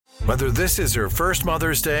Whether this is her first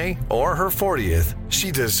Mother's Day or her 40th, she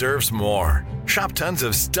deserves more. Shop tons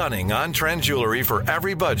of stunning on-trend jewelry for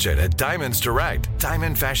every budget at Diamonds Direct.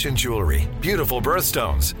 Diamond fashion jewelry, beautiful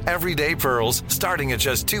birthstones, everyday pearls starting at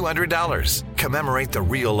just $200. Commemorate the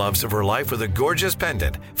real loves of her life with a gorgeous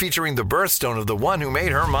pendant featuring the birthstone of the one who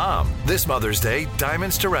made her mom. This Mother's Day,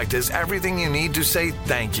 Diamonds Direct is everything you need to say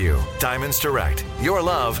thank you. Diamonds Direct. Your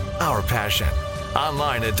love, our passion.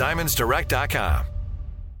 Online at diamondsdirect.com.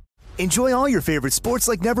 Enjoy all your favorite sports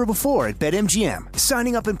like never before at BetMGM.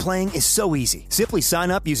 Signing up and playing is so easy. Simply sign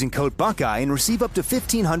up using code Buckeye and receive up to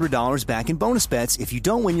 $1,500 back in bonus bets if you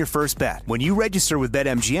don't win your first bet. When you register with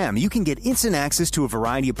BetMGM, you can get instant access to a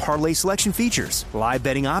variety of parlay selection features, live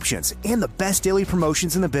betting options, and the best daily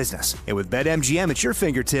promotions in the business. And with BetMGM at your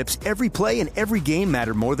fingertips, every play and every game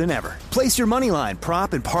matter more than ever. Place your moneyline,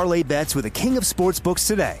 prop, and parlay bets with the king of sportsbooks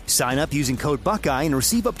today. Sign up using code Buckeye and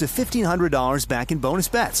receive up to $1,500 back in bonus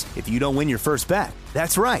bets if you don't win your first bet.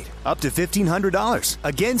 That's right, up to $1,500.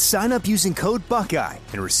 Again, sign up using code Buckeye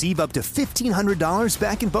and receive up to $1,500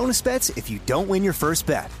 back in bonus bets if you don't win your first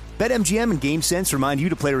bet. BetMGM and GameSense remind you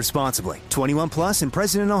to play responsibly. 21 plus and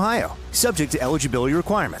present in Ohio. Subject to eligibility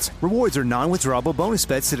requirements. Rewards are non-withdrawable bonus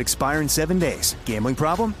bets that expire in 7 days. Gambling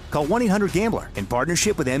problem? Call 1-800-GAMBLER in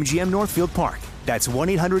partnership with MGM Northfield Park. That's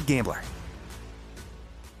 1-800-GAMBLER.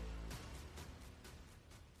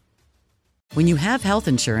 When you have health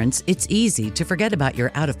insurance, it's easy to forget about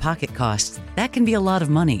your out-of-pocket costs. That can be a lot of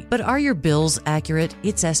money. But are your bills accurate?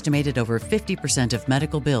 It's estimated over 50% of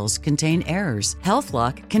medical bills contain errors.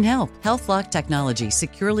 HealthLock can help. HealthLock technology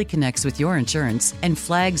securely connects with your insurance and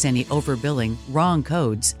flags any overbilling, wrong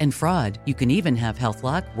codes, and fraud. You can even have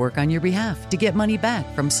HealthLock work on your behalf to get money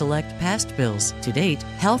back from select past bills. To date,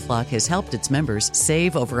 HealthLock has helped its members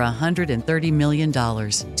save over $130 million.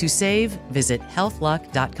 To save, visit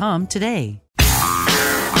healthlock.com today.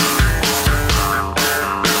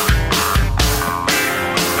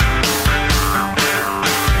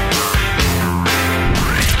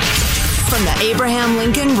 From the Abraham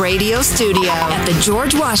Lincoln Radio Studio at the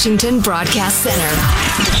George Washington Broadcast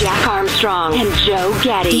Center, Jack Armstrong and Joe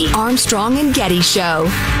Getty. The Armstrong and Getty Show.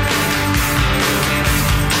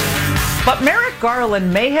 But Merrick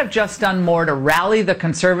Garland may have just done more to rally the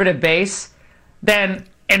conservative base than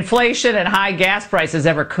inflation and high gas prices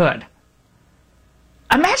ever could.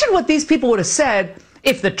 Imagine what these people would have said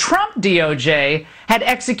if the Trump DOJ had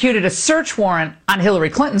executed a search warrant on Hillary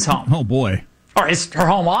Clinton's home. Oh, boy. Or her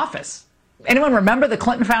home office. Anyone remember the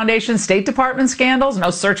Clinton Foundation State Department scandals? No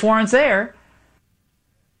search warrants there.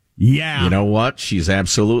 Yeah. You know what? She's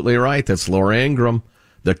absolutely right. That's Laura Ingraham.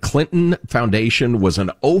 The Clinton Foundation was an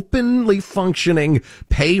openly functioning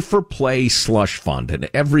pay-for-play slush fund, and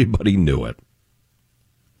everybody knew it.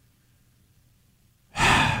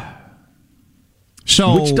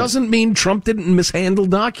 Which doesn't mean Trump didn't mishandle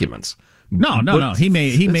documents. No. He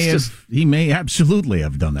may absolutely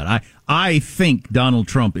have done that. I think Donald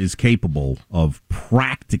Trump is capable of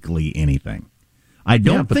practically anything. I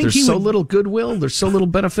don't but think there's so little goodwill. There's so little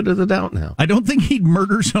benefit of the doubt now. I don't think he'd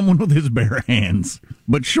murder someone with his bare hands.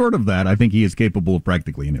 But short of that, I think he is capable of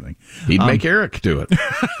practically anything. He'd make Eric do it.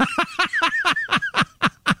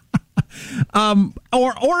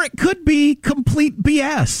 Or it could be complete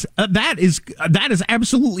BS. That is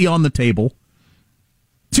absolutely on the table,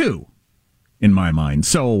 too, in my mind.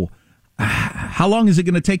 So, how long is it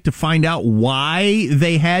going to take to find out why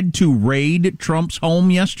they had to raid Trump's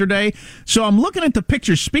home yesterday? So I'm looking at the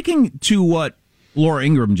pictures. Speaking to what Laura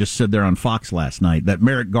Ingraham just said there on Fox last night, that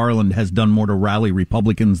Merrick Garland has done more to rally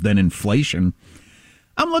Republicans than inflation.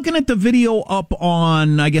 I'm looking at the video up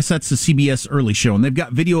on, I guess that's the CBS Early Show, and they've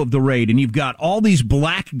got video of the raid, and you've got all these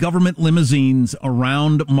black government limousines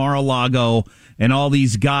around Mar-a-Lago and all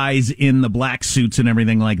these guys in the black suits and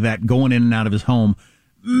everything like that going in and out of his home.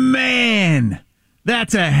 Man,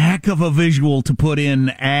 that's a heck of a visual to put in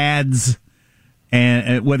ads,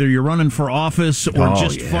 and whether you're running for office or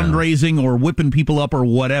fundraising or whipping people up or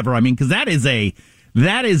whatever. I mean, because that is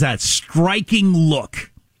a striking look.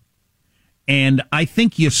 And I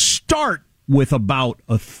think you start with about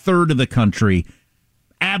a third of the country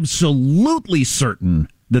absolutely certain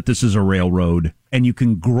that this is a railroad, and you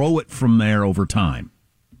can grow it from there over time.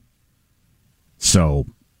 So,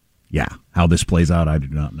 yeah, how this plays out, I do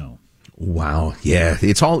not know. Wow. Yeah,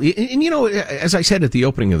 it's all, and you know, as I said at the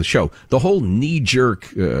opening of the show, the whole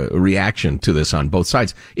knee-jerk reaction to this on both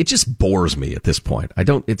sides, it just bores me at this point.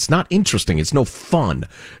 It's not interesting. It's no fun.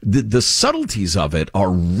 The subtleties of it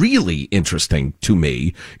are really interesting to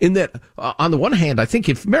me in that, on the one hand, I think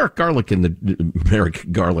if Merrick Garlick and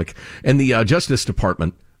the Justice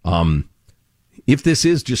Department, if this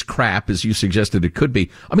is just crap, as you suggested it could be,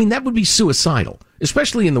 I mean, that would be suicidal,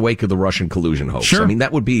 especially in the wake of the Russian collusion hoax. Sure. I mean,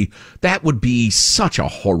 that would be such a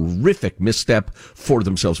horrific misstep for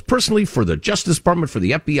themselves personally, for the Justice Department, for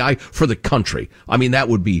the FBI, for the country. I mean, that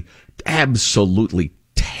would be absolutely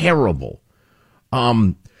terrible.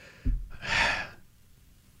 On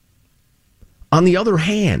the other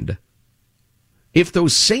hand, if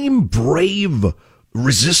those same brave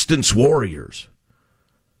resistance warriors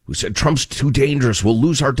who said Trump's too dangerous, we'll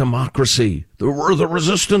lose our democracy, the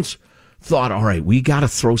resistance, thought, all right, we got to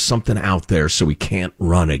throw something out there so we can't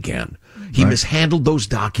run again. He mishandled those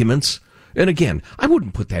documents. And again, I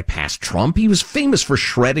wouldn't put that past Trump. He was famous for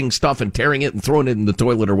shredding stuff and tearing it and throwing it in the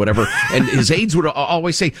toilet or whatever. And his aides would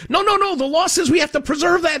always say, no, the law says we have to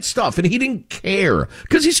preserve that stuff. And he didn't care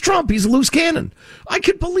because he's Trump. He's a loose cannon. I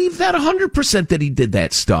could believe that 100% that he did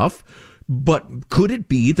that stuff. But could it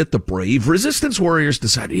be that the brave resistance warriors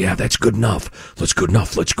decided, yeah, that's good enough. That's good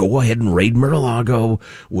enough. Let's go ahead and raid Mar-a-Lago.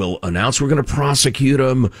 We'll announce we're going to prosecute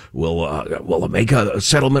him. We'll make a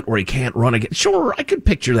settlement where he can't run again. Sure, I could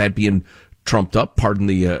picture that being trumped up, pardon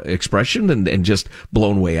the expression, and just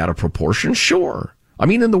blown way out of proportion. Sure. I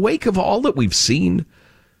mean, in the wake of all that we've seen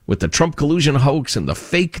with the Trump collusion hoax and the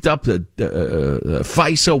faked up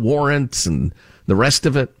FISA warrants and the rest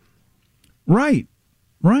of it. Right.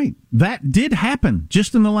 That did happen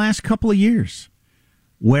just in the last couple of years,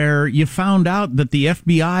 where you found out that the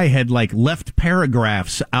FBI had left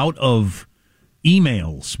paragraphs out of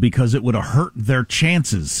emails because it would have hurt their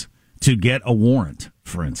chances to get a warrant,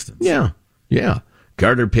 for instance. Yeah.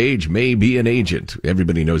 Carter Page may be an agent.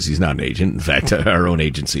 Everybody knows he's not an agent. In fact, our own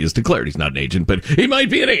agency has declared he's not an agent, but he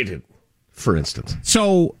might be an agent, for instance.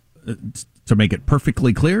 So, to make it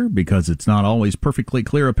perfectly clear, because it's not always perfectly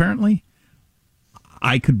clear, apparently,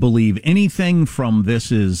 I could believe anything from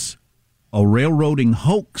this is a railroading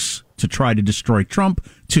hoax to try to destroy Trump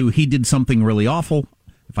to he did something really awful.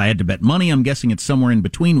 If I had to bet money, I'm guessing it's somewhere in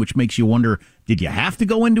between, which makes you wonder, did you have to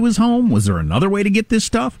go into his home? Was there another way to get this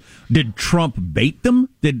stuff? Did Trump bait them?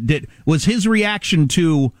 Was his reaction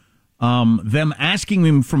to them asking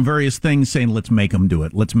him from various things saying, let's make them do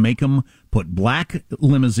it. Let's make them put black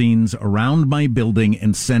limousines around my building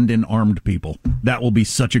and send in armed people. That will be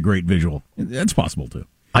such a great visual. That's possible, too.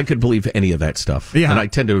 I could believe any of that stuff. Yeah. And I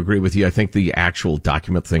tend to agree with you. I think the actual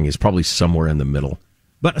document thing is probably somewhere in the middle.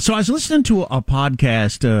 But so I was listening to a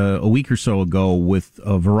podcast a week or so ago with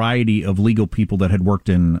a variety of legal people that had worked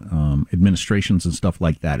in administrations and stuff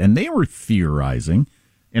like that. And they were theorizing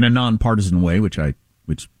in a nonpartisan way, which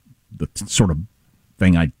the sort of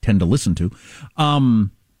thing I tend to listen to.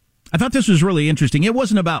 I thought this was really interesting. It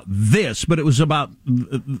wasn't about this, but it was about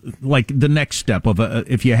the next step of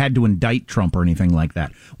if you had to indict Trump or anything like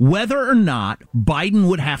that. Whether or not Biden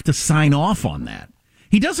would have to sign off on that.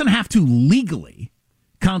 He doesn't have to legally,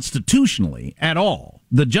 constitutionally at all.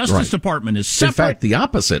 The Justice Department is separate. In fact, the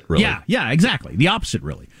opposite, really. Yeah, exactly. The opposite,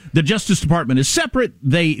 really. The Justice Department is separate.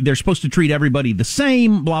 They're supposed to treat everybody the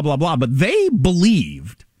same, blah, blah, blah. But they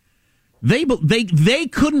believed... They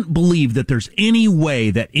couldn't believe that there's any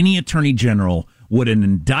way that any attorney general would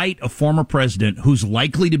indict a former president who's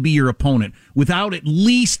likely to be your opponent without at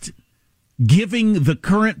least giving the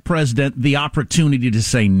current president the opportunity to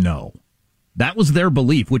say no. That was their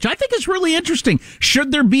belief, which I think is really interesting.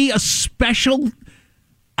 Should there be a special...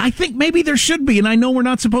 I think maybe there should be, and I know we're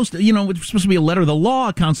not supposed to, it's supposed to be a letter of the law,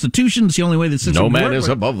 a constitution. It's the only way that system works. No man is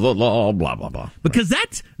above the law, blah, blah, blah. Because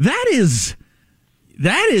that is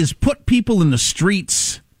put people in the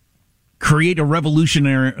streets, create a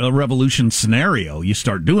revolution scenario. You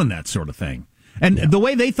start doing that sort of thing. And the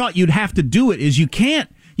way they thought you'd have to do it is you can't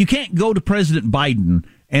go to President Biden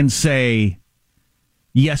and say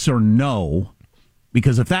yes or no,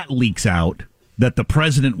 because if that leaks out that the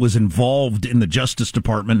president was involved in the Justice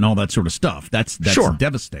Department and all that sort of stuff, that's sure.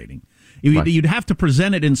 devastating. You'd have to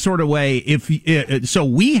present it in sort of way so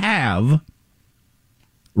we have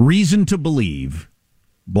reason to believe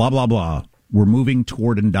blah, blah, blah, we're moving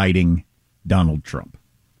toward indicting Donald Trump.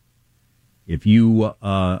 If you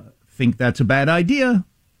think that's a bad idea,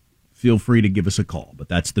 feel free to give us a call, but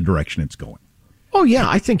that's the direction it's going. Oh, yeah,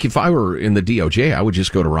 I think if I were in the DOJ, I would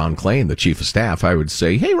just go to Ron Klain, the chief of staff. I would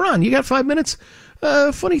say, hey, Ron, you got 5 minutes?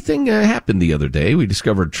 Funny thing happened the other day. We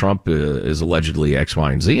discovered Trump is allegedly X,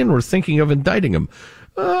 Y, and Z, and we're thinking of indicting him.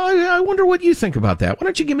 I wonder what you think about that. Why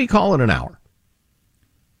don't you give me a call in an hour?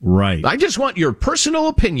 Right. I just want your personal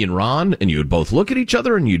opinion, Ron, and you'd both look at each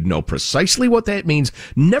other and you'd know precisely what that means.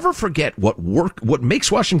 Never forget what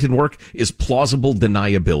makes Washington work is plausible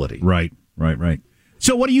deniability. Right.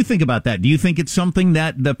 So what do you think about that? Do you think it's something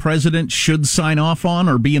that the president should sign off on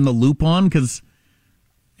or be in the loop on? Because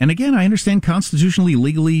And again, I understand constitutionally,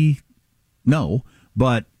 legally, no,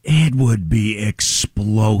 but it would be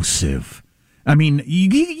explosive. I mean,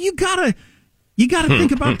 you gotta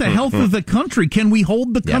think about the health of the country. Can we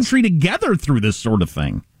hold the country together through this sort of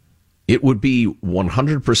thing? It would be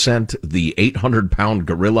 100% the 800-pound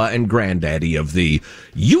gorilla and granddaddy of the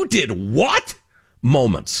 "you did what?"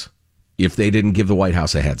 moments if they didn't give the White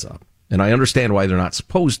House a heads up. And I understand why they're not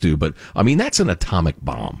supposed to, but, I mean, that's an atomic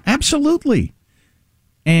bomb. Absolutely.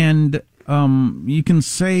 And you can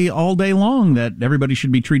say all day long that everybody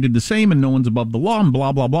should be treated the same and no one's above the law and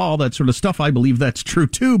blah, blah, blah, all that sort of stuff. I believe that's true,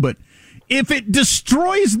 too. But if it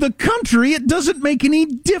destroys the country, it doesn't make any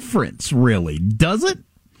difference, really, does it?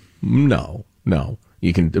 No.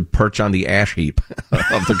 You can perch on the ash heap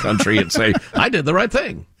of the country and say, I did the right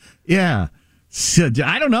thing. Yeah. So,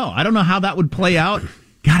 I don't know. I don't know how that would play out.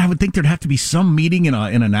 God, I would think there'd have to be some meeting in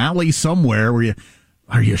an alley somewhere where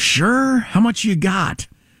are you sure? How much you got?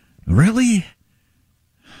 Really?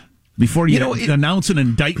 Before you announce an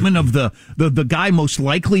indictment of the guy most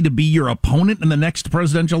likely to be your opponent in the next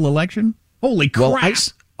presidential election? Holy crap. Well,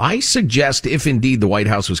 I suggest if indeed the White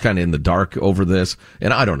House was kind of in the dark over this,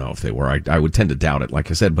 and I don't know if they were, I would tend to doubt it,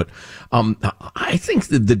 like I said, but I think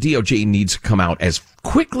that the DOJ needs to come out as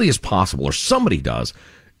quickly as possible, or somebody does,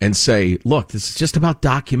 and say, look, this is just about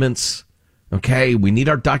documents, okay? We need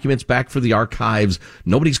our documents back for the archives.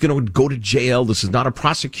 Nobody's going to go to jail. This is not a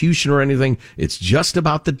prosecution or anything. It's just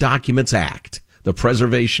about the Documents Act, the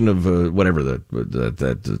preservation of whatever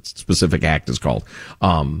the specific act is called.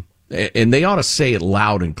 And they ought to say it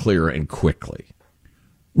loud and clear and quickly.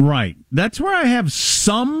 Right. That's where I have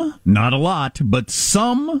some, not a lot, but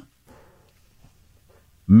some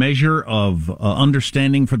measure of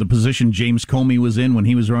understanding for the position James Comey was in when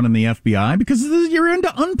he was running the FBI, because you're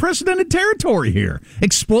into unprecedented territory here.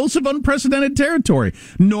 Explosive, unprecedented territory.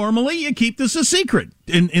 Normally, you keep this a secret.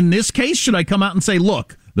 In this case, should I come out and say,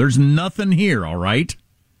 look, there's nothing here, all right?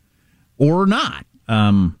 Or not?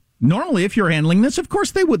 Normally, if you're handling this, of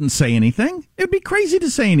course they wouldn't say anything. It'd be crazy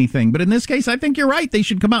to say anything. But in this case, I think you're right. They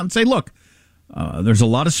should come out and say, look, there's a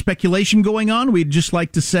lot of speculation going on. We'd just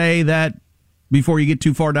like to say that before you get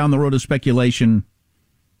too far down the road of speculation,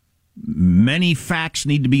 many facts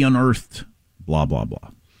need to be unearthed, blah, blah,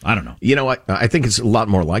 blah. I don't know. You know what? I think it's a lot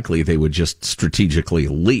more likely they would just strategically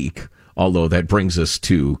leak, although that brings us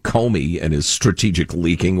to Comey and his strategic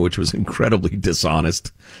leaking, which was incredibly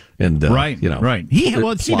dishonest. And, right.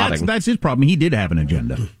 Plotting. That's his problem. He did have an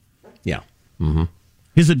agenda. Yeah. Mm-hmm.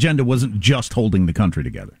 His agenda wasn't just holding the country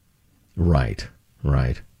together. Right.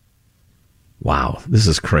 Wow, this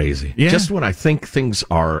is crazy. Yeah. Just when I think things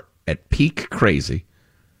are at peak crazy.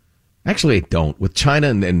 Actually, I don't. With China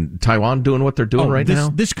and Taiwan doing what they're doing now.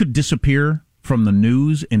 This could disappear from the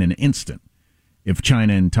news in an instant if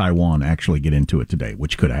China and Taiwan actually get into it today,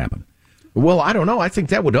 which could happen. Well, I don't know. I think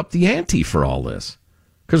that would up the ante for all this.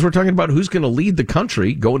 Because we're talking about who's going to lead the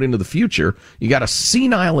country going into the future. You got a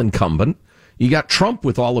senile incumbent. You got Trump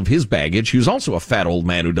with all of his baggage, who's also a fat old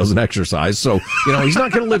man who doesn't exercise. So, he's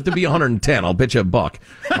not going to live to be 110. I'll bet you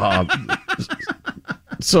 $1.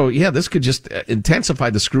 So, yeah, this could just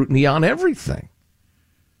intensify the scrutiny on everything.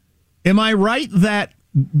 Am I right that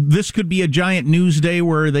this could be a giant news day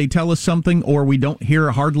where they tell us something or we don't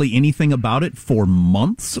hear hardly anything about it for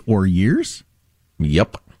months or years?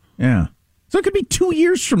 Yep. Yeah. So it could be 2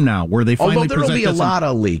 years from now where they finally present. Although there will be a lot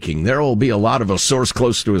of leaking. There will be a lot of a source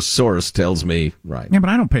close to a source tells me, right. Yeah, but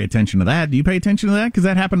I don't pay attention to that. Do you pay attention to that? Because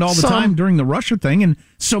that happened all the time during the Russia thing, and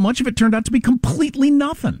so much of it turned out to be completely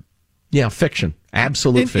nothing. Yeah, fiction.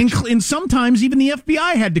 Absolute fiction. And sometimes even the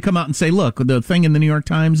FBI had to come out and say, look, the thing in the New York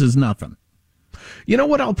Times is nothing. You know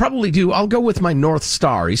what I'll probably do? I'll go with my North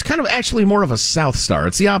Star. He's kind of actually more of a South Star.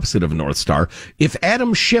 It's the opposite of a North Star. If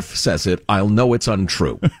Adam Schiff says it, I'll know it's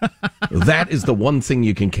untrue. That is the one thing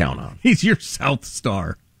you can count on. He's your South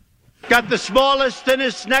Star. Got the smallest,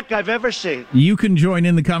 thinnest neck I've ever seen. You can join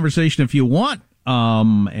in the conversation if you want.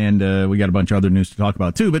 And we got a bunch of other news to talk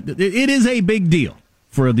about, too. But it is a big deal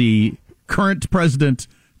for the current president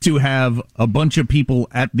to have a bunch of people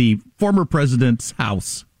at the former president's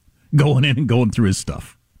house going in and going through his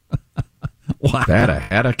stuff. Wow. That I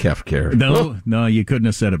had a kefker. No, you couldn't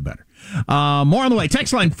have said it better. More on the way.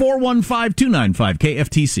 Text line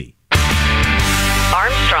 415-295-KFTC.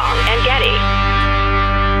 Armstrong and Getty.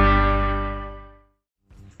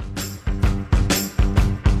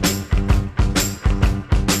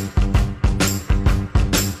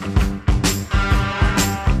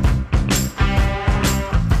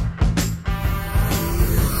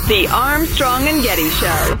 The Armstrong and Getty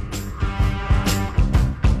Show.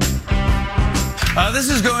 This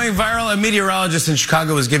is going viral. A meteorologist in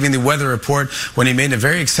Chicago was giving the weather report when he made a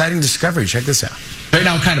very exciting discovery. Check this out. Right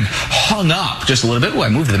now I'm kind of hung up just a little bit. Oh, I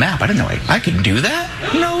moved the map. I didn't know I could do that.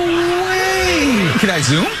 No way. Can I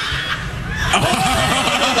zoom?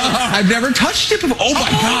 I've never touched it before. Oh my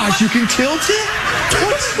gosh, you can tilt it?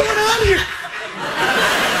 What's going on here?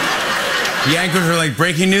 The anchors were like,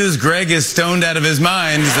 breaking news, Greg is stoned out of his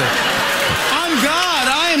mind. He's like, I'm God,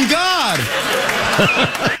 I am God.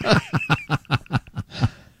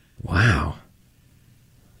 Wow.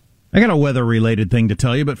 I got a weather-related thing to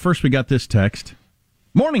tell you, but first we got this text.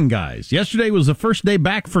 Morning, guys. Yesterday was the first day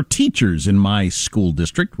back for teachers in my school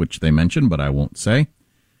district, which they mentioned, but I won't say.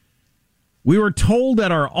 We were told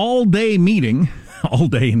at our all-day meeting, all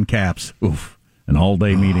day in caps, an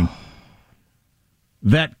all-day meeting,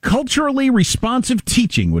 that culturally responsive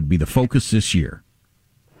teaching would be the focus this year.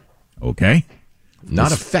 Okay.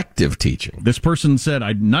 Not effective teaching. This person said,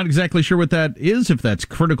 I'm not exactly sure what that is, if that's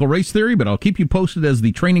critical race theory, but I'll keep you posted as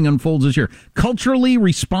the training unfolds this year. Culturally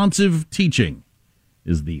responsive teaching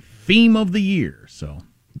is the theme of the year. So,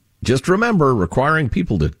 just remember, requiring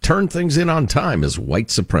people to turn things in on time is white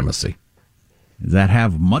supremacy. Does that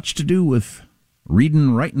have much to do with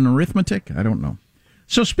reading, writing, arithmetic? I don't know.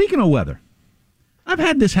 So speaking of weather, I've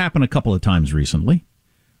had this happen a couple of times recently,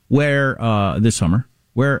 where this summer,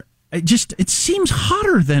 where it seems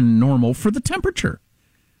hotter than normal for the temperature,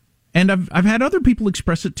 and I've had other people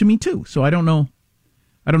express it to me too. So I don't know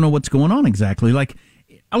what's going on exactly. Like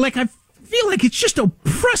I feel like it's just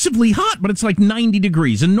oppressively hot, but it's like 90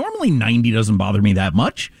 degrees, and normally 90 doesn't bother me that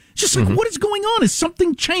much. It's just like, what is going on? Has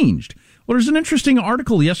something changed? Well, there's an interesting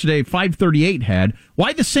article yesterday, 538 had,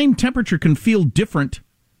 why the same temperature can feel different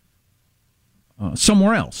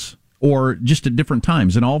somewhere else, or just at different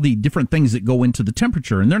times, and all the different things that go into the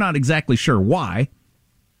temperature, and they're not exactly sure why.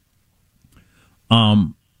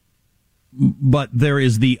 But there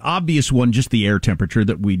is the obvious one, just the air temperature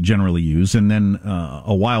that we generally use, and then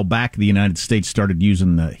a while back, the United States started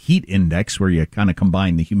using the heat index, where you kind of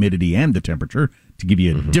combine the humidity and the temperature to give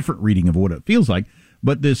you a different reading of what it feels like.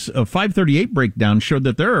 But this 538 breakdown showed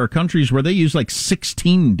that there are countries where they use like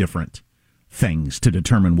 16 different things to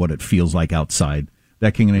determine what it feels like outside.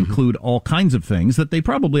 That can include all kinds of things that they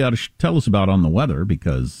probably ought to tell us about on the weather,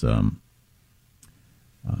 because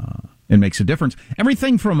it makes a difference.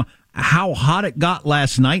 Everything from how hot it got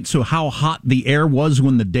last night, so how hot the air was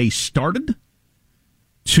when the day started,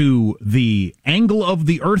 to the angle of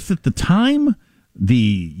the Earth at the time,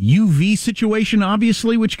 the UV situation,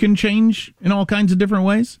 obviously, which can change in all kinds of different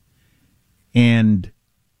ways. And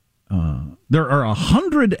there are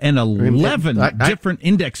 111 different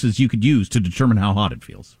indexes you could use to determine how hot it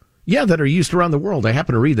feels. Yeah, that are used around the world. I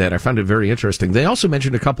happened to read that. I found it very interesting. They also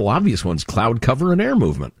mentioned a couple obvious ones, cloud cover and air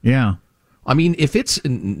movement. Yeah. I mean, if it's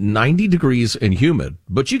 90 degrees and humid,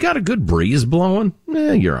 but you got a good breeze blowing,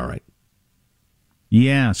 you're all right.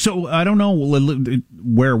 Yeah, so I don't know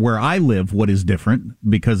where I live what is different,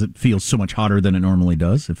 because it feels so much hotter than it normally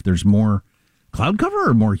does. If there's more cloud cover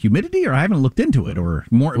or more humidity, or I haven't looked into it, or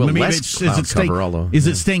more. Well, maybe less cloud cover, is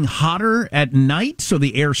it staying hotter at night so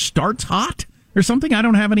the air starts hot or something? I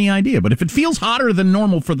don't have any idea. But if it feels hotter than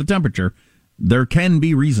normal for the temperature, there can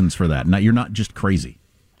be reasons for that. You're not just crazy.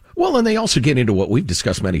 Well, and they also get into what we've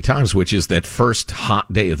discussed many times, which is that first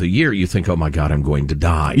hot day of the year, you think, oh, my God, I'm going to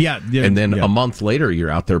die. Yeah. And then a month later, you're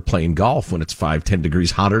out there playing golf when it's 5-10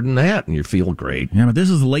 degrees hotter than that, and you feel great. Yeah, but this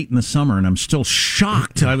is late in the summer, and I'm still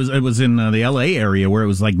shocked. I was in the L.A. area where it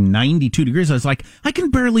was like 92 degrees. I was like, I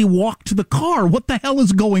can barely walk to the car. What the hell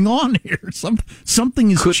is going on here? Something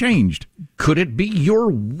has changed. Could it be you're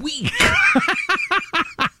weak?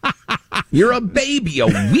 You're a baby, a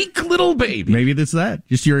weak little baby. Maybe that's that.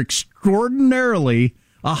 Just you're extraordinarily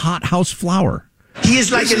a hothouse flower. He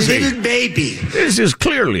is like a little baby. This is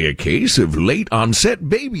clearly a case of late onset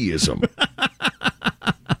babyism.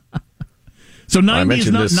 So 90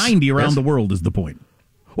 is not 90 around the world is the point.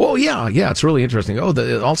 Well, yeah, it's really interesting.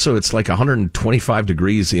 Also, it's like 125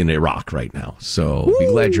 degrees in Iraq right now. So be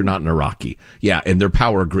glad you're not an Iraqi. Yeah, and their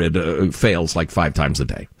power grid fails like 5 times a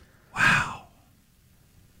day. Wow.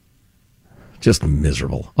 Just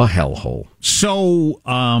miserable. A hellhole. So,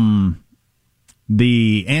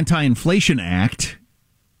 the Anti-Inflation Act,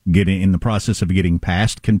 in the process of getting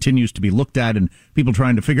passed, continues to be looked at, and people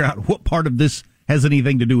trying to figure out what part of this has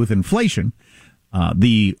anything to do with inflation.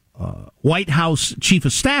 The White House Chief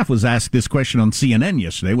of Staff was asked this question on CNN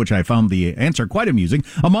yesterday, which I found the answer quite amusing.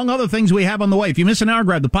 Among other things we have on the way. If you miss an hour,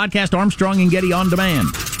 grab the podcast Armstrong and Getty on demand.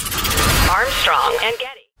 Armstrong and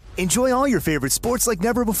Getty. Enjoy all your favorite sports like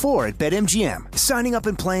never before at BetMGM. Signing up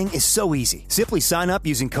and playing is so easy. Simply sign up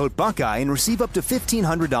using code Buckeye and receive up to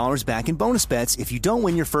 $1,500 back in bonus bets if you don't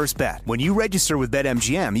win your first bet. When you register with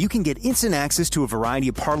BetMGM, you can get instant access to a variety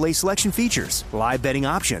of parlay selection features, live betting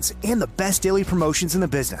options, and the best daily promotions in the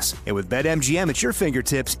business. And with BetMGM at your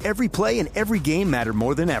fingertips, every play and every game matter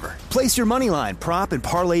more than ever. Place your moneyline, prop, and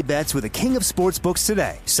parlay bets with the king of sportsbooks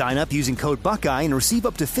today. Sign up using code Buckeye and receive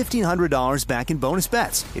up to $1,500 back in bonus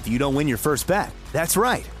bets if you don't win your first bet. That's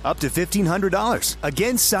right, up to $1,500.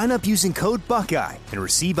 Again, sign up using code Buckeye and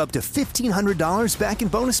receive up to $1,500 back in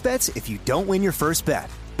bonus bets if you don't win your first bet.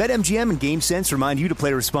 BetMGM and GameSense remind you to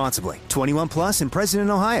play responsibly. 21 plus and present in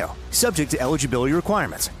Ohio. Subject to eligibility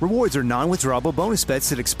requirements. Rewards are non-withdrawable bonus bets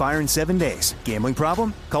that expire in 7 days. Gambling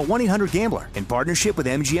problem? Call 1-800-GAMBLER in partnership with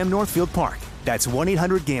MGM Northfield Park. That's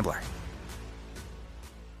 1-800-GAMBLER.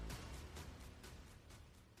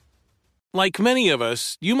 Like many of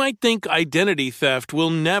us, you might think identity theft will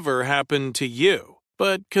never happen to you.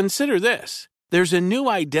 But consider this. There's a new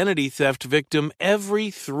identity theft victim every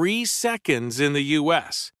 3 seconds in the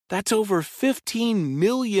U.S. That's over 15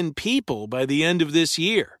 million people by the end of this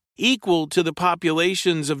year, equal to the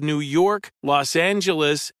populations of New York, Los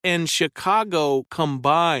Angeles, and Chicago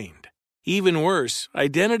combined. Even worse,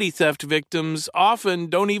 identity theft victims often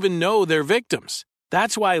don't even know they're victims.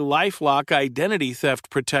 That's why LifeLock Identity Theft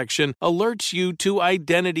Protection alerts you to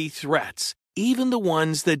identity threats, even the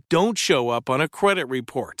ones that don't show up on a credit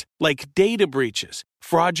report, like data breaches,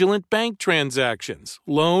 fraudulent bank transactions,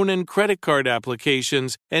 loan and credit card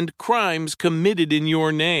applications, and crimes committed in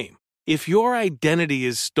your name. If your identity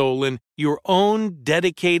is stolen, your own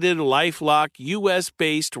dedicated LifeLock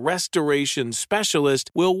U.S.-based restoration specialist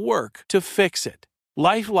will work to fix it.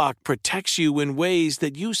 LifeLock protects you in ways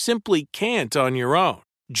that you simply can't on your own.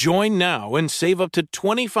 Join now and save up to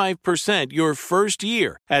 25% your first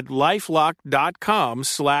year at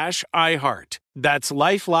LifeLock.com/iHeart. That's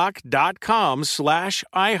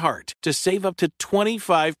LifeLock.com/iHeart to save up to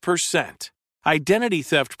 25%. Identity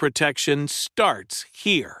theft protection starts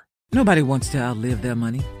here. Nobody wants to outlive their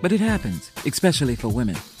money, but it happens, especially for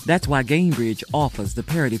women. That's why Gainbridge offers the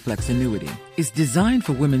Parity Flex annuity. It's designed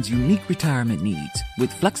for women's unique retirement needs,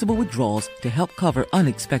 with flexible withdrawals to help cover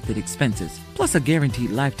unexpected expenses, plus a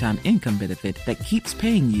guaranteed lifetime income benefit that keeps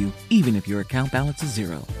paying you even if your account balance is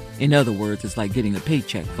zero. In other words, it's like getting a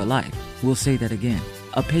paycheck for life. We'll say that again.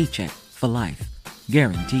 A paycheck for life.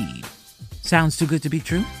 Guaranteed. Sounds too good to be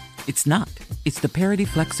true? It's not. It's the Parity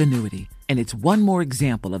Flex annuity. And it's one more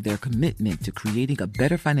example of their commitment to creating a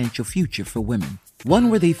better financial future for women. One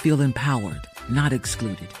where they feel empowered, not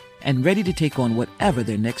excluded, and ready to take on whatever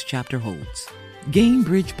their next chapter holds.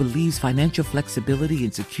 Gainbridge believes financial flexibility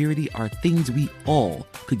and security are things we all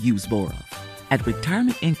could use more of. At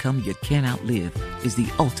retirement income you can't outlive is the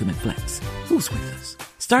ultimate flex. Who's with us?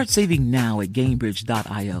 Start saving now at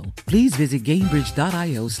Gainbridge.io. Please visit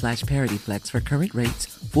Gainbridge.io/ParityFlex for current rates,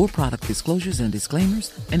 for product disclosures and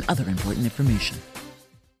disclaimers, and other important information.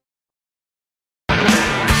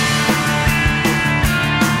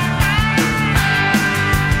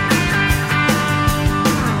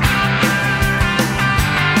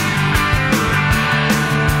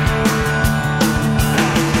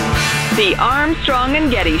 The Armstrong and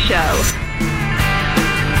Getty Show.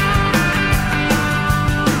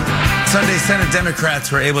 Sunday, Senate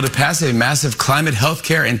Democrats were able to pass a massive climate, health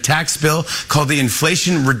care, and tax bill called the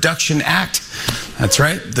Inflation Reduction Act. That's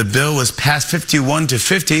right. The bill was passed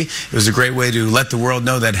 51-50. It was a great way to let the world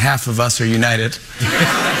know that half of us are united.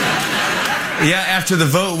 Yeah, after the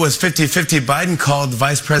vote was 50-50, Biden called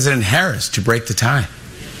Vice President Harris to break the tie.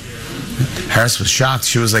 Harris was shocked.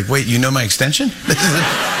 She was like, wait, you know my extension?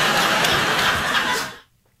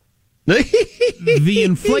 The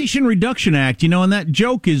Inflation Reduction Act, and that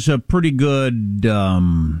joke is a pretty good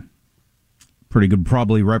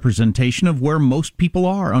probably representation of where most people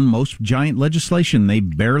are on most giant legislation. They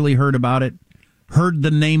barely heard about it, heard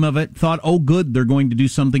the name of it, thought, oh, good, they're going to do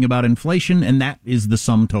something about inflation, and that is the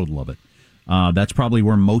sum total of it. That's probably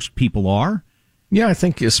where most people are. Yeah, I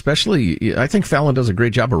think Fallon does a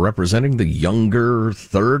great job of representing the younger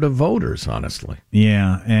third of voters, honestly.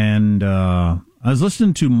 Yeah, and I was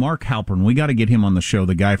listening to Mark Halpern. We got to get him on the show,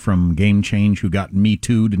 the guy from Game Change who got Me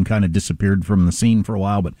Too'd and kind of disappeared from the scene for a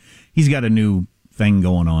while, but he's got a new thing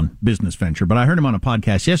going on, business venture. But I heard him on a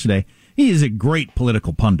podcast yesterday. He is a great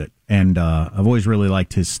political pundit, and I've always really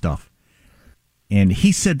liked his stuff. And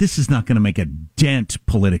he said this is not going to make a dent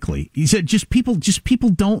politically. He said just people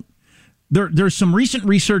don't. There's some recent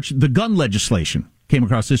research. The gun legislation came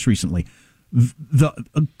across this recently. The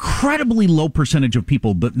incredibly low percentage of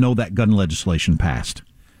people that know that gun legislation passed.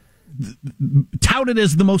 touted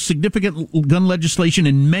as the most significant gun legislation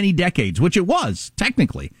in many decades, which it was,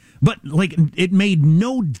 technically. But it made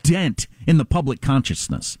no dent in the public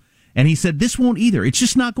consciousness. And he said, this won't either. It's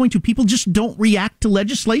just not going to. People just don't react to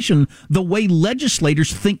legislation the way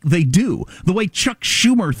legislators think they do, the way Chuck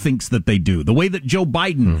Schumer thinks that they do, the way that Joe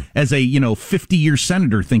Biden, as a 50-year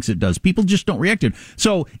senator, thinks it does. People just don't react to it.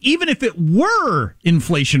 So even if it were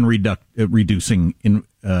inflation reducing in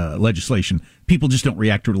legislation, people just don't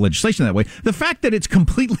react to legislation that way. The fact that it's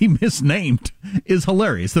completely misnamed is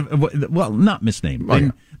hilarious. Well, not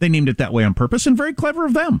misnamed. They named it that way on purpose, and very clever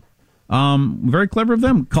of them. Very clever of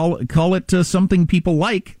them. Call it something people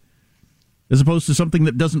like, as opposed to something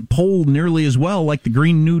that doesn't poll nearly as well, like the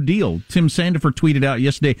Green New Deal. Tim Sandefur tweeted out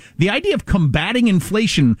yesterday, the idea of combating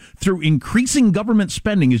inflation through increasing government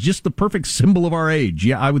spending is just the perfect symbol of our age.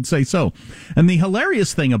 Yeah, I would say so. And the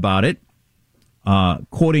hilarious thing about it,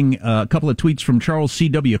 quoting a couple of tweets from Charles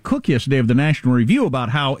C.W. Cook yesterday of the National Review about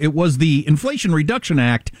how it was the Inflation Reduction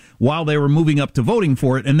Act while they were moving up to voting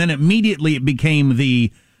for it, and then immediately it became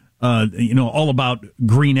the all about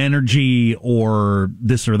green energy or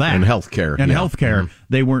this or that. And healthcare. Healthcare.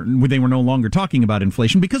 Mm-hmm. They were no longer talking about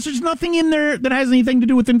inflation because there's nothing in there that has anything to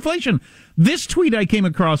do with inflation. This tweet I came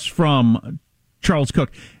across from Charles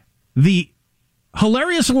Cook, the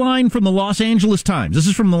hilarious line from the Los Angeles Times. This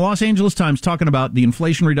is from the Los Angeles Times talking about the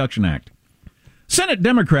Inflation Reduction Act. Senate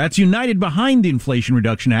Democrats united behind the Inflation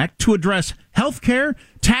Reduction Act to address healthcare,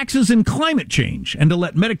 taxes, and climate change, and to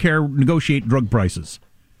let Medicare negotiate drug prices.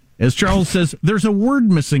 As Charles says, there's a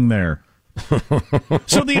word missing there.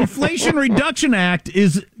 So the Inflation Reduction Act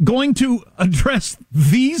is going to address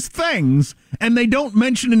these things, and they don't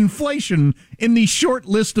mention inflation in the short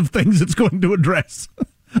list of things it's going to address.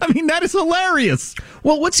 I mean, that is hilarious.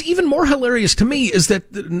 Well, what's even more hilarious to me is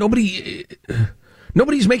that nobody's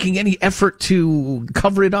making any effort to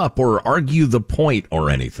cover it up or argue the point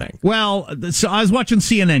or anything. Well, so I was watching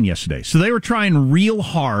CNN yesterday, so they were trying real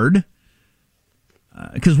hard.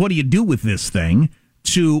 Because what do you do with this thing?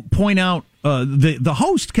 To point out, the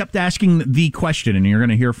host kept asking the question, and you're going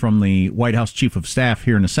to hear from the White House Chief of Staff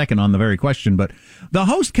here in a second on the very question, but the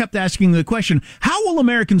host kept asking the question, how will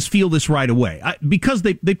Americans feel this right away? Because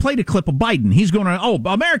they played a clip of Biden. He's going to,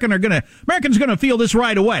 Americans going to feel this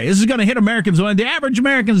right away. This is going to hit Americans. The average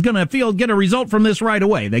American's going to get a result from this right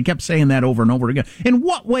away. They kept saying that over and over again. In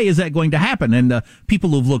what way is that going to happen? And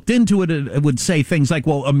people who've looked into it would say things like,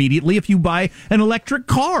 well, immediately if you buy an electric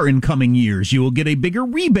car in coming years, you will get a bigger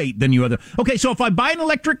rebate than you other. Okay, so if I buy an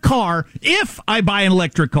electric car,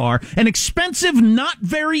 an expensive, not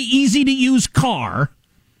very easy to use car,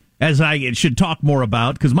 as I should talk more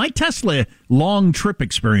about, because my Tesla long trip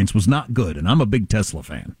experience was not good, and I'm a big Tesla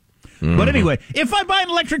fan. Mm-hmm. But anyway, if I buy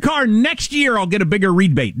an electric car next year, I'll get a bigger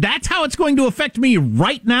rebate. That's how it's going to affect me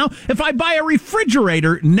right now. If I buy a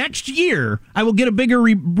refrigerator next year, I will get a bigger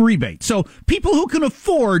rebate. So people who can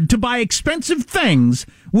afford to buy expensive things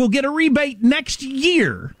will get a rebate next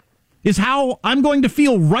year. Is how I'm going to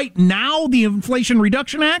feel right now, the Inflation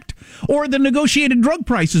Reduction Act, or the negotiated drug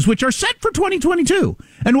prices, which are set for 2022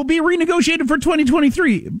 and will be renegotiated for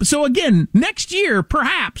 2023. So again, next year,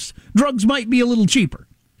 perhaps, drugs might be a little cheaper.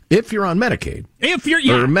 If you're on Medicaid.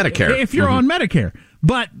 Or Medicare. If you're on Medicare.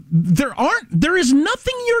 But there is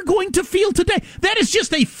nothing you're going to feel today. That is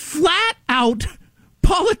just a flat out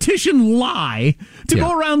politician lie to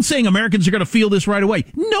go around saying Americans are going to feel this right away.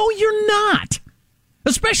 No, you're not.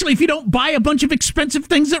 Especially if you don't buy a bunch of expensive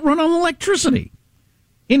things that run on electricity.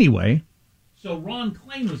 Anyway, so Ron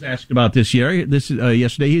Klain was asked about this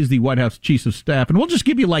yesterday. He's the White House Chief of Staff. And we'll just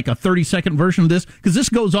give you like a 30-second version of this, because this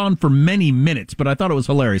goes on for many minutes, but I thought it was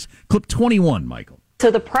hilarious. Clip 21, Michael. So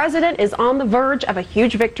the president is on the verge of a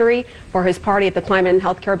huge victory for his party if the climate and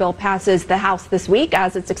health care bill passes the House this week,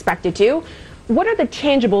 as it's expected to. What are the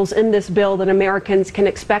tangibles in this bill that Americans can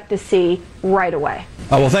expect to see right away?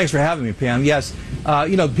 Well, thanks for having me, Pam. Yes,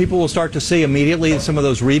 people will start to see immediately some of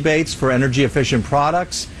those rebates for energy-efficient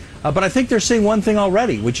products. But I think they're seeing one thing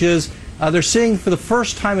already, which is they're seeing for the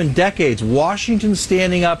first time in decades Washington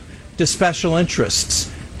standing up to special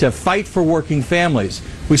interests to fight for working families.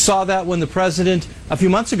 We saw that when the president a few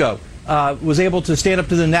months ago was able to stand up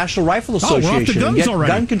to the National Rifle Association and get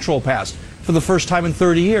gun control passed for the first time in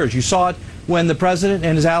 30 years. You saw it when the president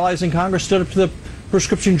and his allies in Congress stood up to the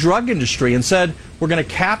prescription drug industry and said, we're going to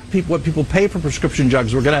cap what people pay for prescription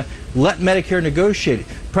drugs. We're going to let Medicare negotiate it.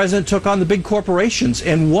 The president took on the big corporations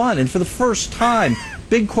and won. And for the first time,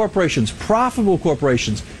 big corporations, profitable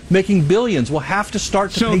corporations, making billions will have to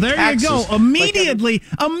start to pay taxes. So there you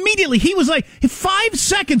go. Immediately, he was like, 5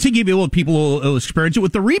 seconds he gave you, people will experience it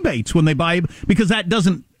with the rebates when they buy, because that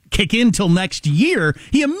doesn't kick in till next year.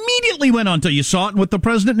 He immediately went on to, you saw it with the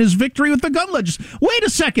president and his victory with the gun legislation. Wait a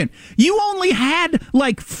second. You only had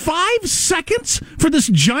like 5 seconds for this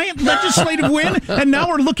giant legislative win, and now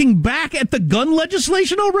we're looking back at the gun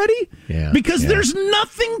legislation already? Yeah. Because there's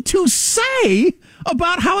nothing to say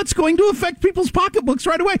about how it's going to affect people's pocketbooks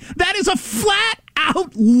right away. That is a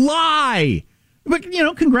flat-out lie. But,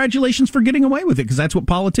 congratulations for getting away with it, because that's what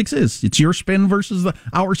politics is. It's your spin versus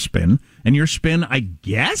our spin. And your spin, I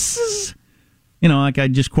guess, is, like I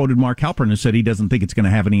just quoted Mark Halpern, who said he doesn't think it's going to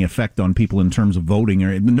have any effect on people in terms of voting.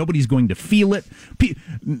 Or nobody's going to feel it.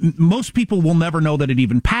 Most people will never know that it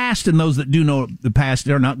even passed, and those that do know the passed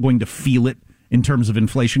are not going to feel it in terms of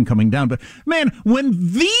inflation coming down. But, man,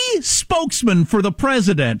 when the spokesman for the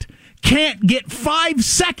president can't get 5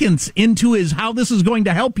 seconds into how this is going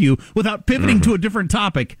to help you without pivoting to a different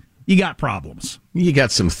topic, you got problems. You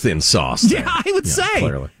got some thin sauce there. Yeah, I would say.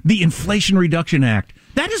 Clearly. The Inflation Reduction Act.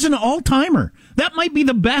 That is an all-timer. That might be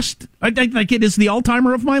the best. I think it is the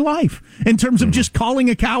all-timer of my life in terms of just calling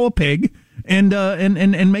a cow a pig and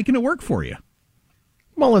making it work for you.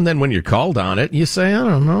 Well, and then when you're called on it, you say, I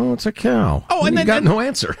don't know, it's a cow. Oh, and you got no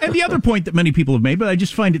answer. And the other point that many people have made, but I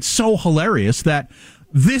just find it so hilarious that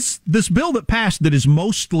this bill that passed that is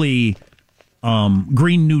mostly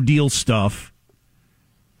Green New Deal stuff,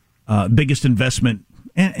 biggest investment,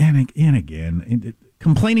 and again,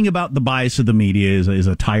 complaining about the bias of the media is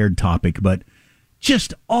a tired topic, but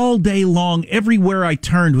just all day long, everywhere I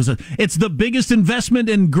turned it's the biggest investment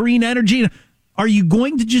in green energy. Are you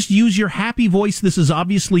going to just use your happy voice, this is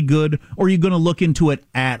obviously good, or are you going to look into it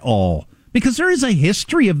at all? Because there is a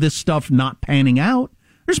history of this stuff not panning out.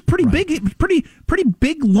 There's a pretty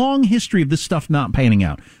big, long history of this stuff not panning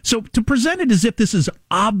out. So to present it as if this is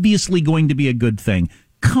obviously going to be a good thing,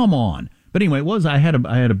 come on. But anyway, I had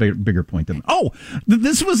a bigger point than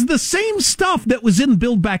this was the same stuff that was in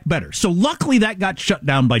Build Back Better. So luckily that got shut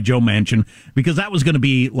down by Joe Manchin, because that was going to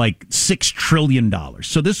be like $6 trillion.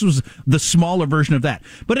 So this was the smaller version of that.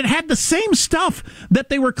 But it had the same stuff that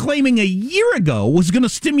they were claiming a year ago was going to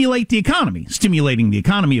stimulate the economy. Stimulating the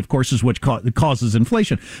economy, of course, is what causes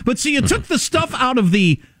inflation. But see, you took the stuff out of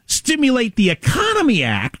the Stimulate the Economy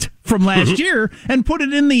Act from last year and put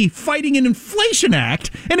it in the Fighting an Inflation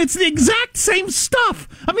Act, and it's the exact same stuff.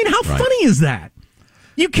 I mean, how funny is that?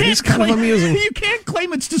 You can't you can't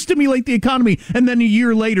claim it's to stimulate the economy and then a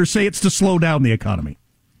year later say it's to slow down the economy.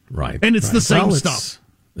 Right. And it's the same stuff.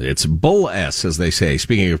 It's bull S, as they say,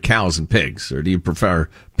 speaking of cows and pigs. Or do you prefer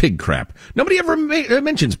pig crap? Nobody ever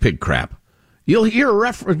mentions pig crap. You'll hear a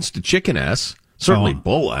reference to chicken S. Certainly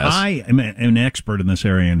bull S. I am an expert in this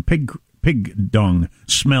area, and pig dung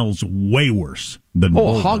smells way worse than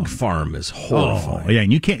bull hog dung. Farm is horrifying. Oh, yeah,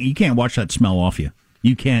 and you can't wash that smell off you.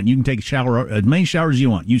 You can take a shower, as many showers as you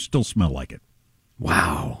want. You still smell like it.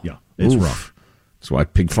 Wow. Yeah, it's rough. That's why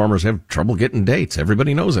pig farmers have trouble getting dates.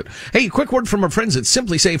 Everybody knows it. Hey, quick word from our friends at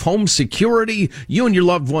Simply Safe Home Security. You and your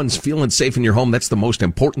loved ones feeling safe in your home, that's the most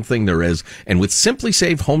important thing there is. And with Simply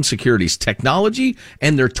Safe Home Security's technology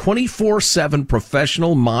and their 24/7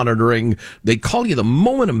 professional monitoring, they call you the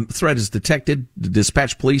moment a threat is detected,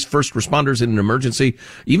 dispatch police, first responders in an emergency,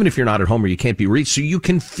 even if you're not at home or you can't be reached, so you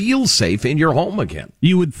can feel safe in your home again.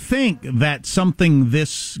 You would think that something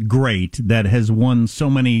this great that has won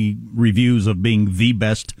so many reviews of being the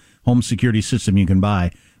best home security system you can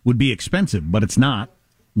buy would be expensive, but it's not.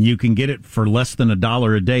 You can get it for less than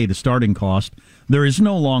 $1 a day, the starting cost. There is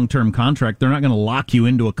no long-term contract. They're not going to lock you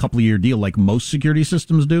into a couple-year deal like most security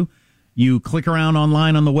systems do. You click around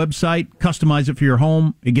online on the website, customize it for your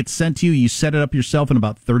home. It gets sent to you. You set it up yourself in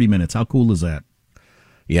about 30 minutes. How cool is that?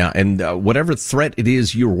 Yeah, and whatever threat it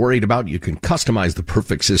is you're worried about, you can customize the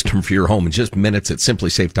perfect system for your home in just minutes at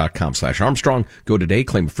simplysafe.com/Armstrong. Go today,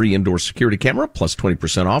 claim a free indoor security camera plus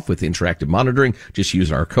 20% off with interactive monitoring. Just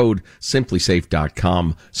use our code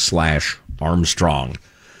simplysafe.com/Armstrong.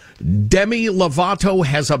 Demi Lovato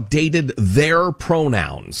has updated their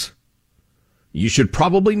pronouns. You should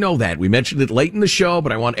probably know that. We mentioned it late in the show,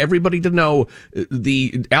 but I want everybody to know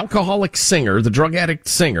the alcoholic singer, the drug addict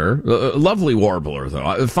singer, lovely warbler, though.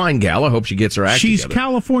 A fine gal. I hope she gets her act together. She's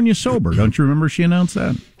California sober. Don't you remember she announced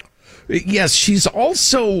that? Yes, she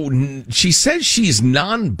says she's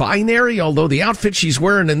non-binary, although the outfit she's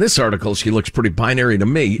wearing in this article, she looks pretty binary to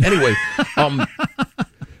me. Anyway,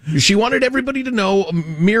 she wanted everybody to know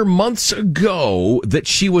mere months ago that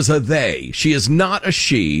she was a they. She is not a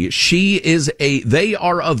she. She is a, they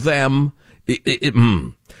are a them.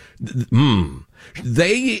 Them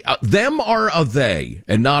are a they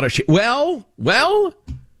and not a she. Well,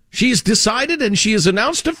 she's decided and she has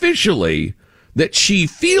announced officially that she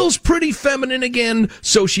feels pretty feminine again,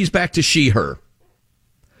 so she's back to she, her.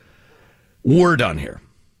 We're done here.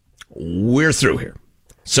 We're through here.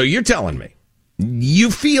 So you're telling me you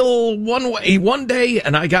feel one way one day,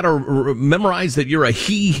 and I got to memorize that you're a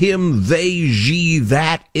he, him, they, she,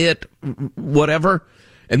 that, it, whatever,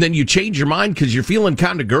 and then you change your mind because you're feeling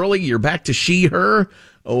kind of girly, you're back to she, her,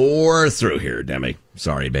 or through here, Demi.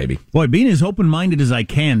 Sorry, baby. Boy, being as open-minded as I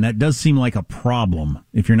can, that does seem like a problem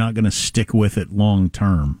if you're not going to stick with it long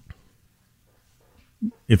term.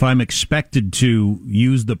 If I'm expected to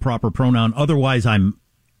use the proper pronoun, otherwise I'm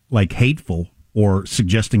like hateful or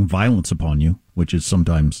suggesting violence upon you, which is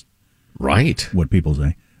sometimes right what people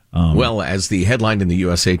say. Well, as the headline in the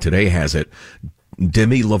USA Today has it,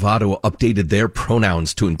 Demi Lovato updated their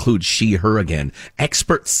pronouns to include she, her again.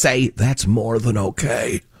 Experts say that's more than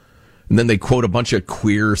okay. And then they quote a bunch of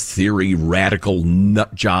queer theory radical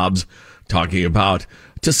nut jobs talking about,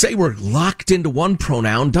 to say we're locked into one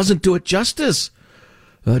pronoun doesn't do it justice.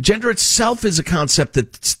 Gender itself is a concept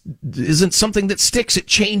that isn't something that sticks. It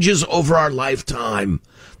changes over our lifetime.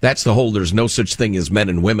 That's the whole, there's no such thing as men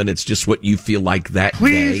and women. It's just what you feel like that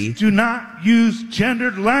Please day. do not use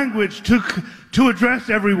gendered language to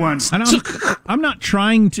address everyone. And I'm not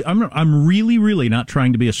trying to, I'm really not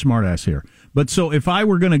trying to be a smartass here. But so if I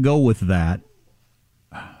were going to go with that,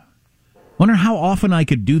 I wonder how often I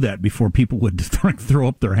could do that before people would throw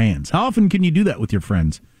up their hands. How often can you do that with your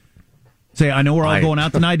friends? Say, I know we're all going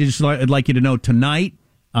out tonight. I'd like you to know tonight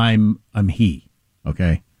I'm he.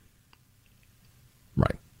 Okay.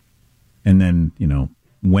 Right. And then,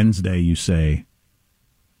 Wednesday you say,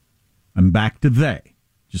 I'm back to they.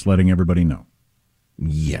 Just letting everybody know.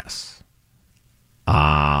 Yes.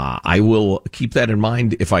 I will keep that in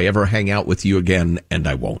mind if I ever hang out with you again, and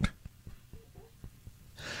I won't.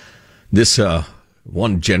 This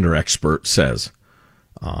one gender expert says,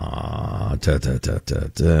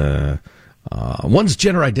 one's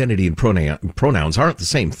gender identity and pronouns aren't the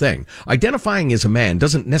same thing. Identifying as a man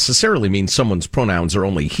doesn't necessarily mean someone's pronouns are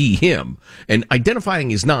only he, him. And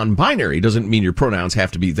identifying as non-binary doesn't mean your pronouns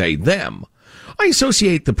have to be they, them. I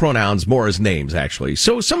associate the pronouns more as names, actually.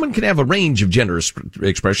 So someone can have a range of gender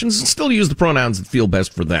expressions and still use the pronouns that feel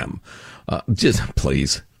best for them. Just,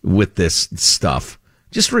 please, with this stuff,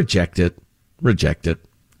 just reject it. Reject it.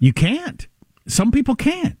 You can't. Some people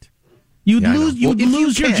can't. You'd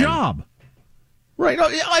lose your job. Right,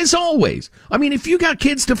 as always. I mean, if you got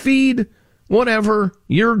kids to feed, whatever,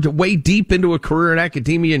 you're way deep into a career in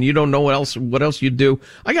academia and you don't know what else you'd do,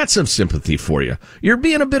 I got some sympathy for you. You're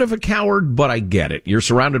being a bit of a coward, but I get it. You're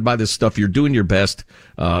surrounded by this stuff. You're doing your best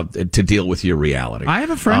to deal with your reality. I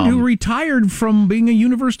have a friend who retired from being a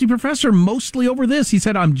university professor mostly over this. He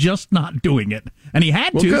said, I'm just not doing it. And he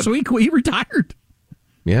had to, good. So he retired.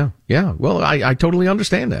 Yeah. Well, I totally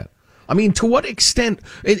understand that. I mean, to what extent,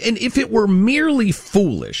 and if it were merely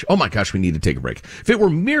foolish, oh my gosh, we need to take a break. If it were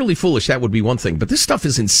merely foolish, that would be one thing. But this stuff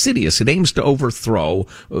is insidious. It aims to overthrow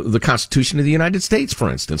the Constitution of the United States, for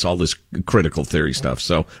instance, all this critical theory stuff.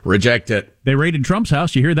 So reject it. They raided Trump's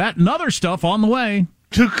house. You hear that? And other stuff on the way.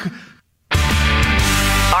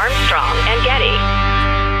 Armstrong and Getty.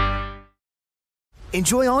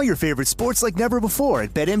 Enjoy all your favorite sports like never before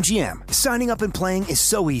at BetMGM. Signing up and playing is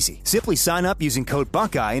so easy. Simply sign up using code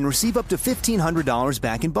Buckeye and receive up to $1,500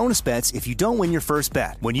 back in bonus bets if you don't win your first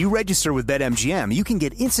bet. When you register with BetMGM, you can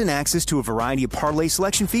get instant access to a variety of parlay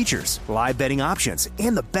selection features, live betting options,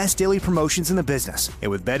 and the best daily promotions in the business.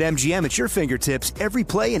 And with BetMGM at your fingertips, every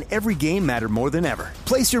play and every game matter more than ever.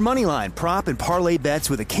 Place your moneyline, prop, and parlay bets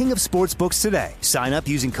with the king of sportsbooks today. Sign up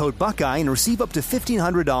using code Buckeye and receive up to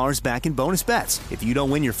 $1,500 back in bonus bets if you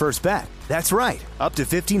don't win your first bet. That's right, up to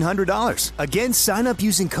 $1,500. Again, sign up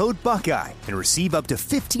using code Buckeye and receive up to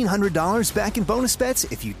 $1,500 back in bonus bets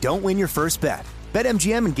if you don't win your first bet.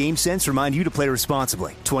 BetMGM and GameSense remind you to play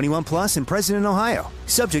responsibly. 21 plus and present in Ohio.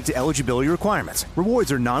 Subject to eligibility requirements.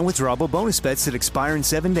 Rewards are non-withdrawable bonus bets that expire in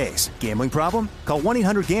 7 days. Gambling problem? Call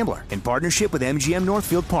 1-800-GAMBLER in partnership with MGM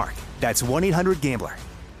Northfield Park. That's 1-800-GAMBLER.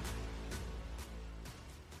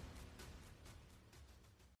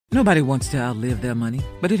 Nobody wants to outlive their money,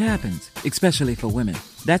 but it happens, especially for women.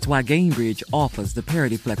 That's why Gainbridge offers the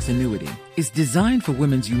Parity Flex annuity. It's designed for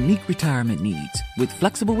women's unique retirement needs, with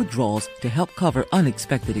flexible withdrawals to help cover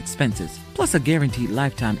unexpected expenses, plus a guaranteed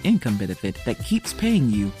lifetime income benefit that keeps paying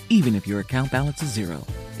you even if your account balance is zero.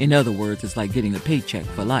 In other words, it's like getting a paycheck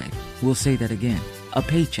for life. We'll say that again. A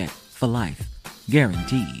paycheck for life.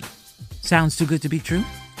 Guaranteed. Sounds too good to be true?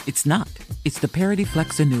 It's not. It's the Parity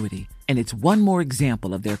Flex annuity. And it's one more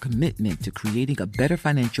example of their commitment to creating a better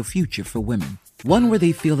financial future for women. One where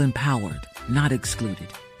they feel empowered, not excluded,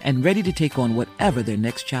 and ready to take on whatever their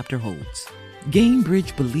next chapter holds.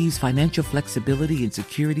 Gainbridge believes financial flexibility and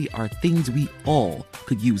security are things we all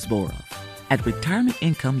could use more of. at retirement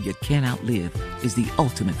income you can't outlive is the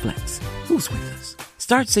ultimate flex. Who's with us?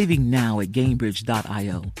 Start saving now at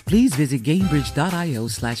Gainbridge.io. Please visit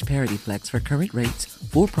Gainbridge.io/ParityFlex for current rates,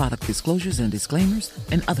 for product disclosures and disclaimers,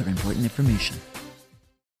 and other important information.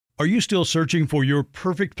 Are you still searching for your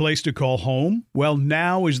perfect place to call home? Well,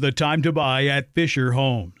 now is the time to buy at Fisher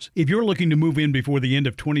Homes. If you're looking to move in before the end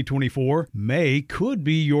of 2024, May could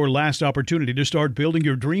be your last opportunity to start building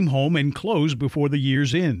your dream home and close before the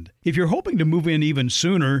year's end. If you're hoping to move in even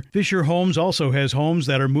sooner, Fisher Homes also has homes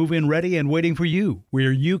that are move-in ready and waiting for you,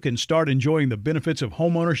 where you can start enjoying the benefits of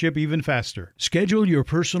homeownership even faster. Schedule your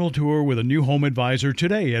personal tour with a new home advisor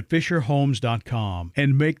today at FisherHomes.com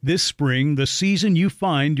and make this spring the season you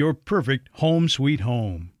find your perfect home sweet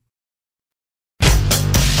home.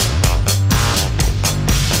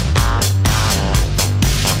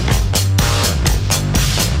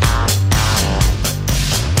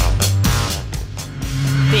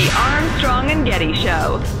 The Armstrong and Getty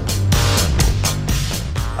Show.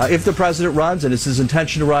 If the president runs, and it's his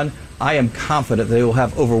intention to run, I am confident they will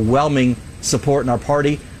have overwhelming support in our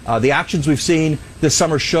party. The actions we've seen this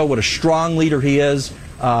summer show what a strong leader he is,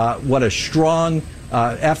 what a strong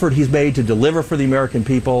effort he's made to deliver for the American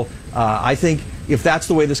people. I think if that's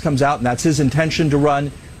the way this comes out and that's his intention to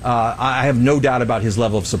run, I have no doubt about his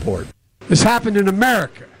level of support. This happened in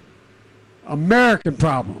America. American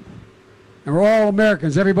problem. And we're all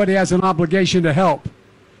Americans. Everybody has an obligation to help.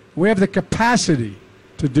 We have the capacity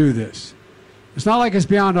to do this. It's not like it's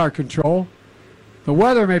beyond our control. The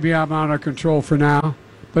weather may be beyond our control for now,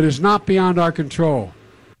 but it's not beyond our control.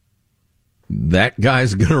 That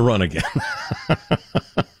guy's going to run again.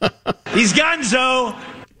 He's gonzo.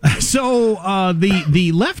 So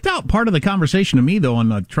the left out part of the conversation to me, though, on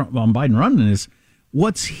Biden running is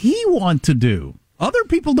what's he want to do? Other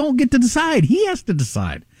people don't get to decide. He has to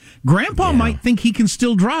decide. Grandpa might think he can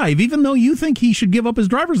still drive, even though you think he should give up his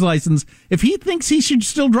driver's license. If he thinks he should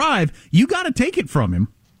still drive, you got to take it from him.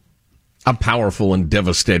 A powerful and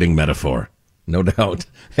devastating metaphor. No doubt.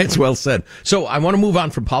 It's well said. So I want to move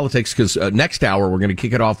on from politics because next hour we're going to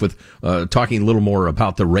kick it off with talking a little more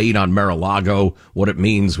about the raid on Mar-a-Lago, what it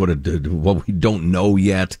means, what we don't know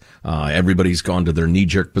yet. Everybody's gone to their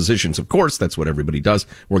knee-jerk positions. Of course, that's what everybody does.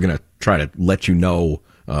 We're going to try to let you know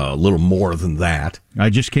a little more than that.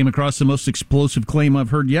 I just came across the most explosive claim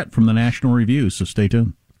I've heard yet from the National Review, so stay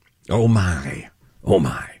tuned. Oh, my. Oh,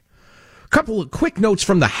 my. Couple of quick notes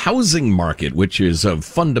from the housing market, which is of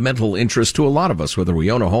fundamental interest to a lot of us, whether we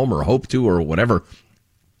own a home or hope to or whatever.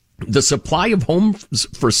 The supply of homes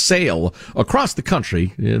for sale across the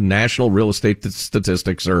country, national real estate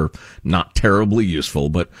statistics are not terribly useful,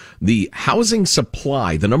 but the housing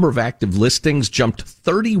supply, the number of active listings jumped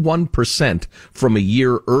 31% from a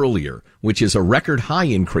year earlier, which is a record high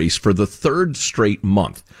increase for the third straight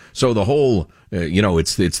month. So the whole,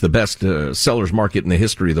 it's the best seller's market in the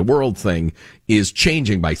history of the world thing is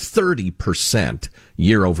changing by 30%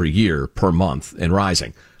 year over year per month and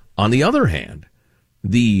rising. On the other hand,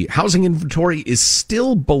 the housing inventory is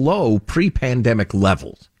still below pre-pandemic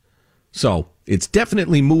levels. So it's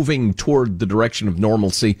definitely moving toward the direction of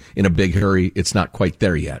normalcy in a big hurry. It's not quite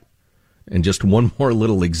there yet. And just one more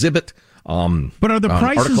little exhibit. But are the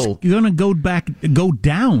prices going to go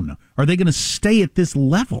down? Are they going to stay at this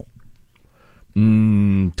level?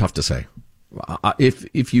 Tough to say.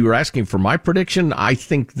 If you were asking for my prediction, I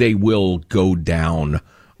think they will go down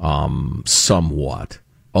somewhat,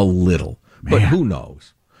 a little. Man. But who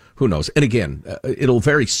knows? Who knows? And again, it'll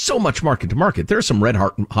vary so much market to market. There are some red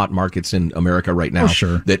hot markets in America right now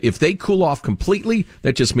that if they cool off completely,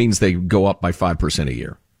 that just means they go up by 5% a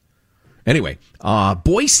year. Anyway,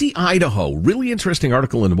 Boise, Idaho, really interesting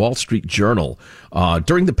article in the Wall Street Journal.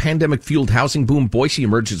 During the pandemic-fueled housing boom, Boise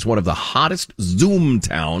emerged as one of the hottest Zoom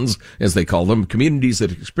towns, as they call them, communities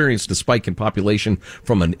that experienced a spike in population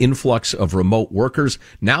from an influx of remote workers.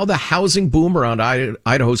 Now the housing boom around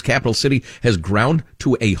Idaho's capital city has ground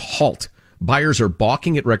to a halt. Buyers are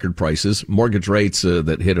balking at record prices, mortgage rates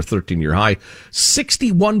that hit a 13-year high.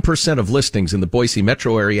 61% of listings in the Boise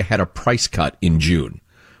metro area had a price cut in June,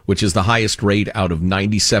 which is the highest rate out of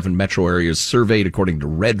 97 metro areas surveyed, according to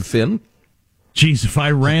Redfin. Geez, if I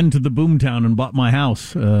ran to the boomtown and bought my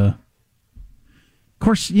house, of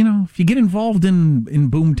course, if you get involved in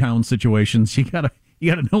boomtown situations, you gotta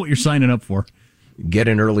know what you're signing up for. Get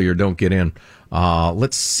in early or don't get in.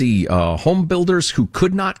 Let's see. Home builders who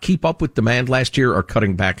could not keep up with demand last year are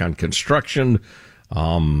cutting back on construction.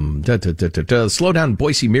 Slowdown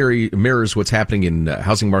Boise mirrors what's happening in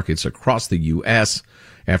housing markets across the U.S.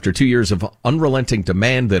 After 2 years of unrelenting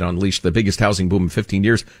demand that unleashed the biggest housing boom in 15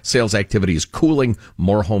 years, sales activity is cooling,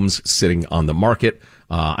 more homes sitting on the market.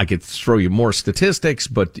 I could throw you more statistics,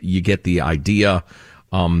 but you get the idea.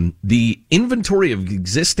 The inventory of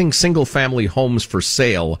existing single-family homes for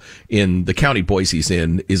sale in the county Boise's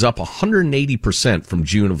in is up 180% from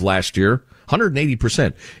June of last year.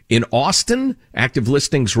 180%. In Austin, active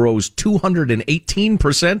listings rose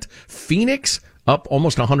 218%. Phoenix, up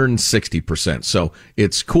almost 160%. So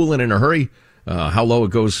it's cooling in a hurry. How low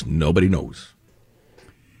it goes, nobody knows.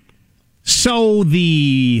 So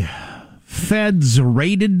the feds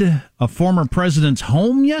raided a former president's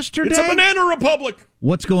home yesterday? It's a banana republic!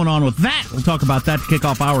 What's going on with that? We'll talk about that to kick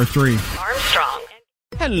off Hour 3. Armstrong.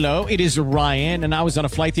 Hello, it is Ryan, and I was on a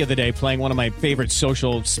flight the other day playing one of my favorite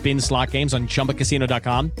social spin slot games on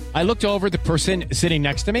ChumbaCasino.com. I looked over at the person sitting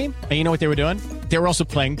next to me, and you know what they were doing? They were also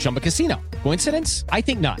playing Chumba Casino. Coincidence? I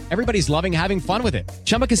think not. Everybody's loving having fun with it.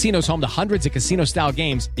 Chumba Casino is home to hundreds of casino-style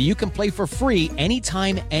games that you can play for free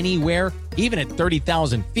anytime, anywhere, even at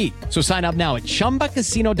 30,000 feet. So sign up now at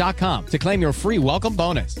ChumbaCasino.com to claim your free welcome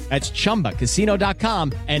bonus. That's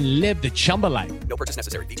ChumbaCasino.com and live the Chumba life. No purchase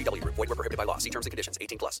necessary. VGW. Void where prohibited by law. See terms and conditions.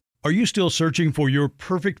 18+. Are you still searching for your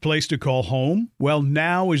perfect place to call home? Well,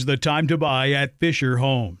 now is the time to buy at Fisher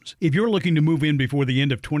Homes. If you're looking to move in before the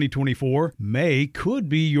end of 2024, May could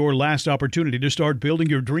be your last opportunity to start building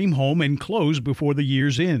your dream home and close before the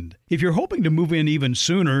year's end. If you're hoping to move in even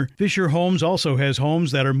sooner, Fisher Homes also has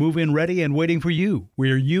homes that are move-in ready and waiting for you,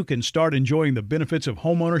 where you can start enjoying the benefits of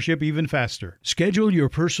homeownership even faster. Schedule your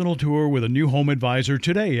personal tour with a new home advisor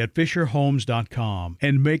today at FisherHomes.com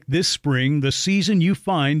and make this spring the season you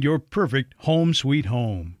find your perfect home sweet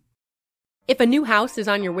home. If a new house is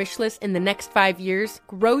on your wish list in the next 5 years,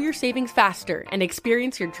 grow your savings faster and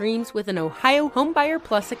experience your dreams with an Ohio Homebuyer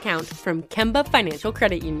Plus account from Kemba Financial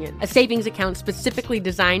Credit Union. A savings account specifically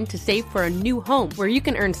designed to save for a new home, where you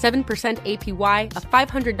can earn 7% APY,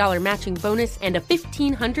 a $500 matching bonus, and a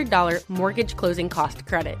 $1,500 mortgage closing cost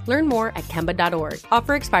credit. Learn more at Kemba.org.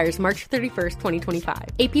 Offer expires March 31st, 2025.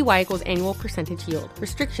 APY equals annual percentage yield.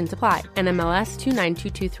 Restrictions apply. NMLS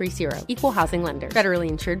 292230. Equal housing lender. Federally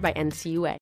insured by NCUA.